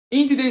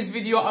In today's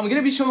video, I'm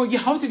gonna be showing you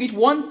how to get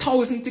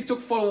 1000 TikTok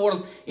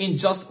followers in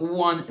just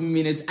 1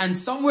 minute. And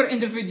somewhere in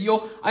the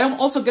video, I am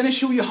also gonna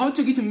show you how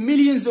to get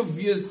millions of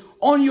views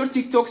on your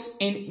TikToks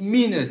in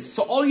minutes.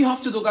 So all you have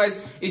to do, guys,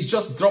 is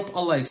just drop a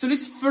like. So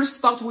let's first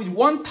start with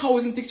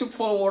 1000 TikTok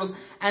followers,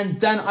 and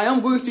then I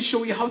am going to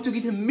show you how to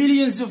get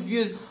millions of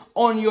views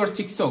on your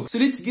TikTok. So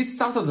let's get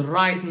started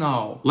right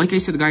now. Like I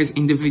said, guys,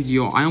 in the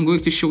video, I am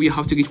going to show you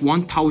how to get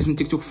 1000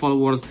 TikTok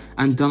followers,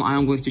 and then I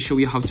am going to show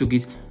you how to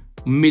get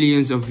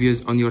millions of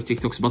views on your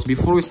TikToks. But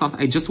before we start,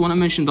 I just want to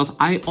mention that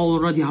I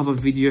already have a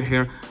video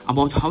here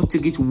about how to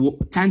get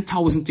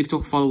 10,000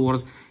 TikTok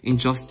followers in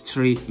just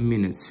 3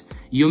 minutes.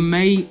 You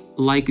may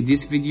like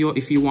this video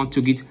if you want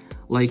to get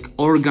like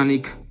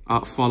organic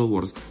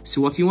followers.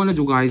 So what you want to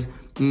do, guys,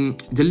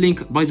 the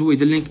link, by the way,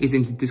 the link is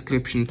in the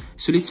description.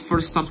 So let's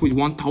first start with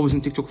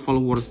 1000 TikTok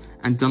followers,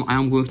 and then I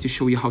am going to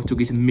show you how to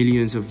get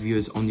millions of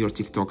views on your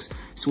TikToks.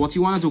 So what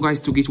you want to do, guys,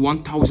 to get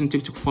 1000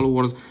 TikTok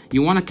followers,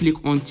 you want to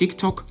click on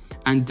TikTok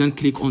and then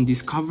click on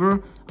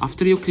discover.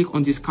 After you click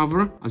on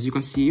discover, as you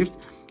can see here,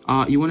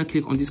 you want to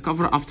click on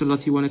discover. After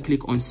that, you want to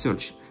click on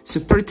search. So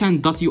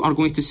pretend that you are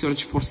going to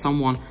search for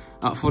someone,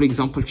 for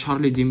example,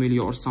 Charli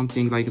D'Amelio or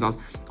something like that.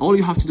 All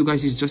you have to do,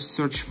 guys, is just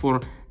search for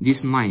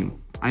this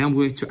name. I am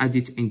going to add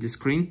it in the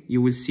screen.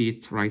 You will see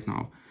it right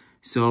now.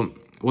 So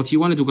what you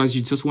want to do, guys,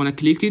 you just want to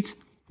click it,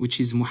 which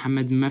is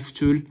Mohammed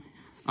Meftoul.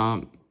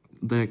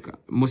 Like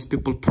most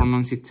people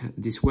pronounce it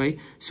this way.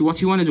 So what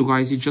you want to do,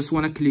 guys, you just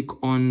want to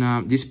click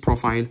on this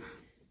profile,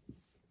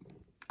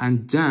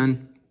 and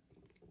then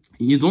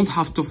you don't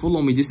have to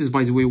follow me. This is,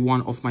 by the way,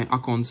 one of my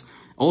accounts.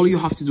 All you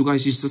have to do,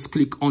 guys, is just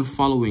click on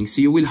following. So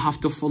you will have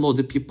to follow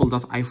the people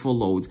that I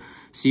followed.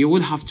 So you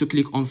will have to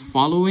click on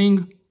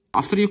following.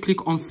 After you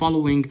click on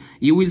following,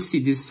 you will see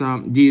this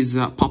these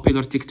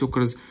popular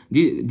TikTokers.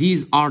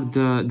 These are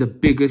the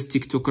biggest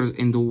TikTokers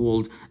in the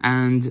world,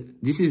 and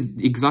this is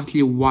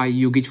exactly why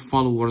you get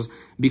followers.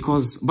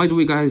 Because, by the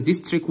way, guys,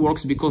 this trick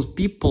works because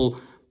people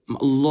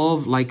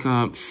love, like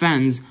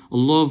fans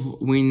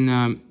love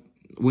when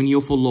you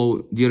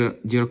follow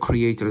their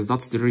creators.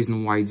 That's the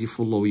reason why they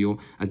follow you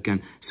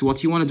again. So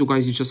what you want to do,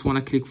 guys, you just want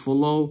to click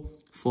follow,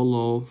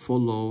 follow,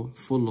 follow,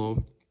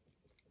 follow,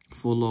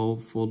 follow,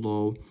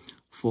 follow,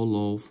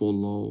 follow,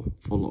 follow,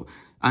 follow.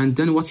 And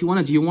then what you want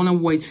to do, you want to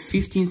wait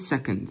 15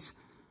 seconds.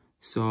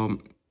 So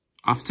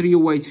after you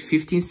wait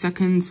 15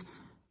 seconds,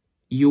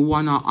 you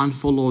want to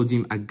unfollow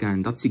them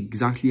again. That's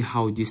exactly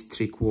how this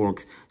trick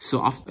works.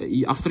 So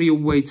after you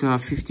wait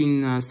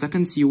 15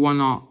 seconds, you want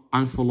to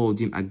unfollow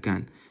them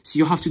again. So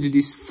you have to do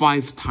this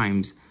 5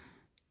 times.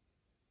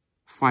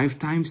 5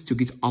 times to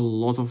get a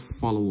lot of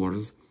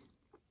followers.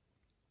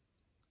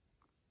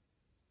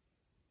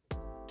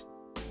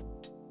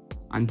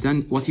 And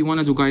then what you want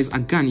to do, guys,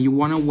 again, you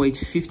want to wait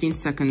 15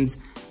 seconds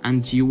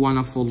and you want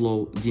to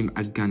follow them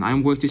again.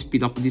 I'm going to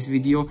speed up this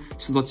video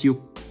so that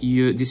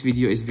this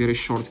video is very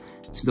short,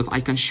 so that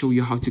I can show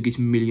you how to get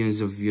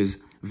millions of views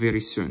very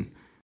soon.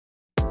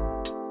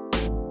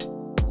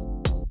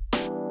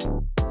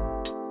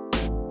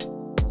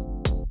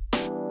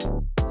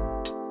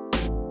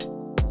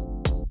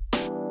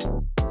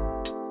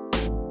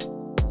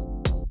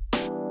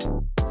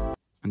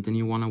 And then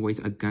you want to wait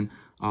again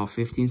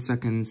 15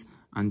 seconds,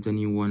 and then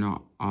you want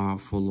to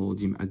follow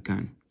them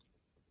again.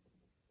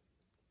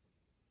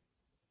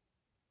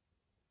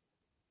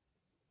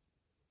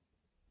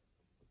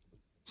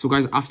 So,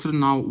 guys, after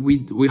now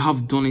we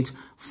have done it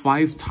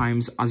 5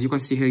 times. As you can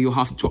see here, you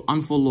have to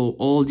unfollow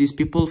all these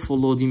people,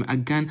 follow them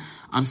again,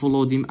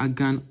 unfollow them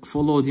again,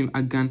 follow them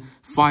again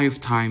 5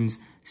 times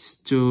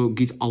to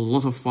get a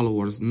lot of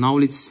followers. Now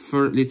let's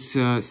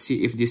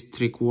see if this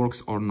trick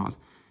works or not.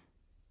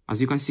 As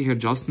you can see here,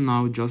 just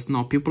now,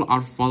 people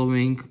are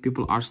following,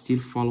 people are still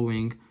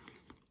following,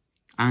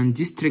 and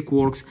this trick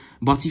works.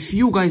 But if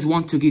you guys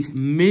want to get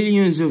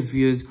millions of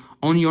views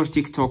on your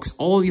TikToks,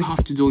 all you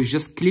have to do is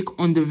just click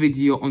on the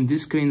video on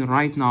this screen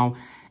right now,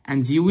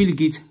 and you will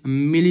get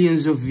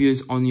millions of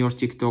views on your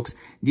TikToks.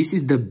 This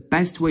is the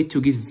best way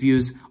to get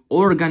views,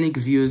 organic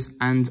views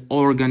and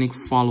organic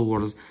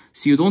followers.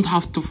 So you don't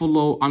have to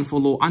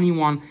unfollow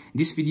anyone.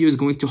 This video is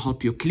going to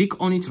help you. Click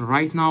on it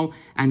right now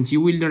and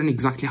you will learn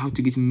exactly how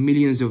to get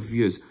millions of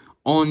views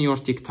on your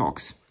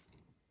TikToks.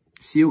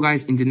 See you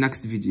guys in the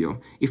next video.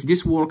 If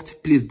this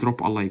worked, please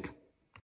drop a like.